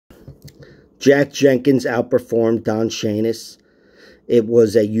Jack Jenkins outperformed Don Shainis. It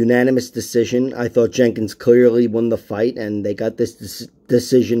was a unanimous decision. I thought Jenkins clearly won the fight, and they got this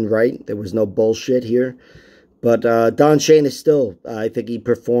decision right. There was no bullshit here. But Don Shainis still, I think he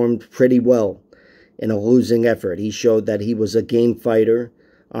performed pretty well in a losing effort. He showed that he was a game fighter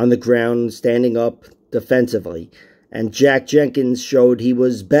on the ground, standing up defensively. And Jack Jenkins showed he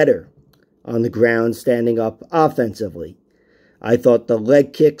was better on the ground, standing up offensively. I thought the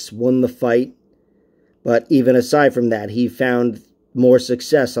leg kicks won the fight. But even aside from that, he found more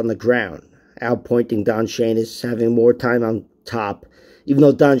success on the ground, outpointing Don Shainis, having more time on top. Even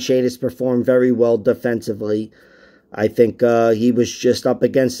though Don Shainis performed very well defensively, I think he was just up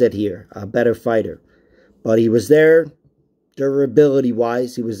against it here, a better fighter. But he was there,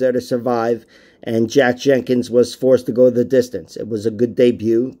 durability-wise, he was there to survive, and Jack Jenkins was forced to go the distance. It was a good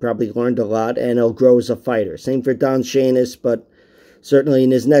debut, probably learned a lot, and he'll grow as a fighter. Same for Don Shainis, but certainly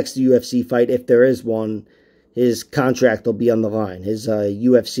in his next UFC fight, if there is one, his contract will be on the line. His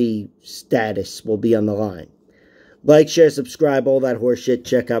UFC status will be on the line. Like, share, subscribe, all that horse shit.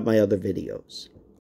 Check out my other videos.